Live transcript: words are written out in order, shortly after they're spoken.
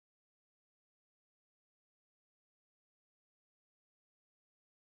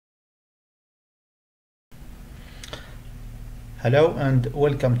Hello and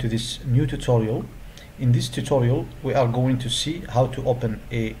welcome to this new tutorial. In this tutorial we are going to see how to open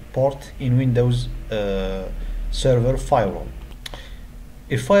a port in Windows Server Firewall.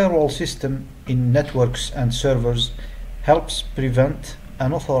 A firewall system in networks and servers helps prevent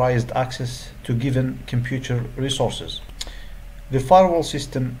unauthorized access to given computer resources. The firewall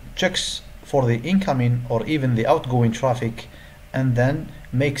system checks for the incoming or even the outgoing traffic and then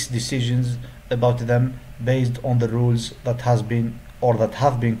makes decisions about them based on the rules that have been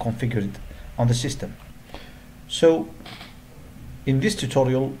configured on the system. So in this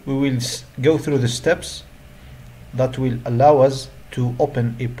tutorial we will go through the steps that will allow us to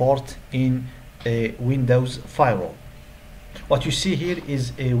open a port in a Windows firewall. What you see here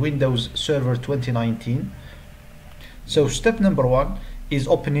is a Windows Server 2019. So step number one is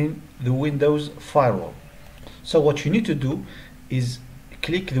opening the Windows firewall. So what you need to do is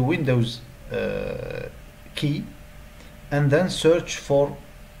click the Windows key and then search for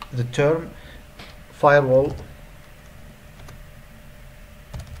the term firewall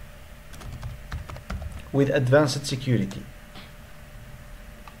with advanced security,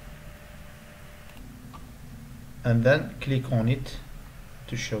 and then click on it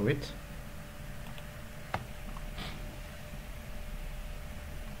to show it.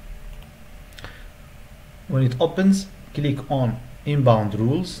 When it opens, click on inbound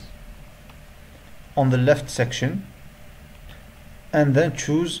rules on the left section and then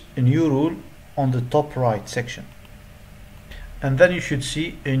choose a new rule on the top right section, and then you should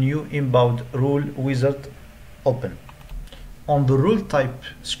see a new inbound rule wizard open. On the rule type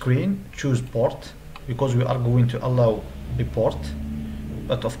screen, choose port because we are going to allow a port,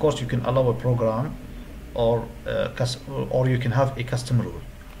 but of course you can allow a program or you can have a custom rule.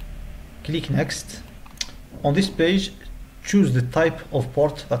 Click next. On this page, choose the type of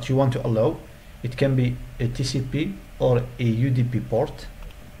port that you want to allow. It can be a TCP or a UDP port,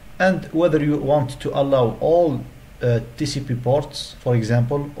 and whether you want to allow all TCP ports, for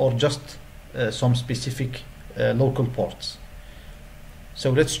example, or just some specific local ports.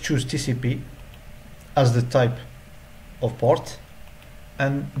 So let's choose TCP as the type of port,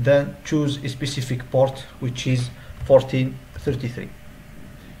 and then choose a specific port which is 1433,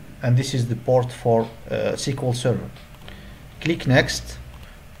 and this is the port for SQL Server. Click next.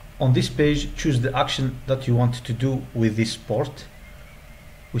 On this page, choose the action that you want to do with this port,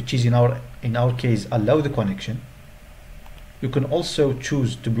 which is in our case allow the connection. You can also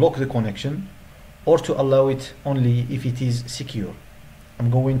choose to block the connection or to allow it only if it is secure. I'm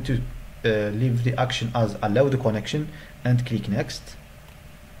going to leave the action as allow the connection and click next.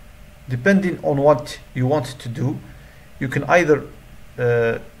 Depending on what you want to do, you can either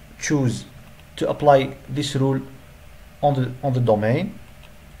choose to apply this rule on the domain,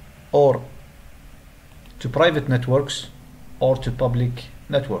 or to private networks, or to public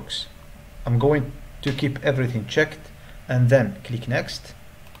networks. I'm going to keep everything checked and then click next.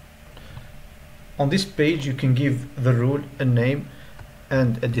 On this page you can give the rule a name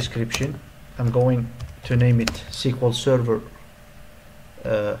and a description. I'm going to name it SQL Server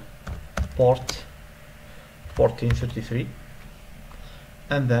port 1433,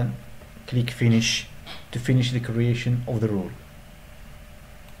 and then click finish to finish the creation of the rule.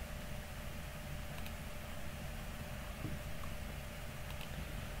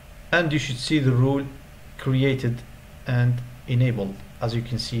 And you should see the rule created and enabled, as you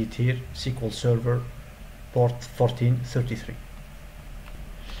can see it here, SQL Server port 1433.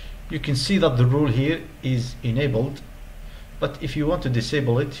 You can see that the rule here is enabled, but if you want to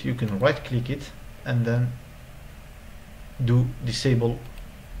disable it, you can right click it and then do disable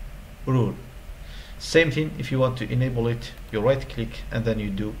rule. Same thing, if you want to enable it, you right click and then you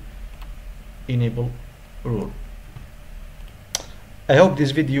do enable rule. I hope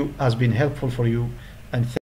this video has been helpful for you, and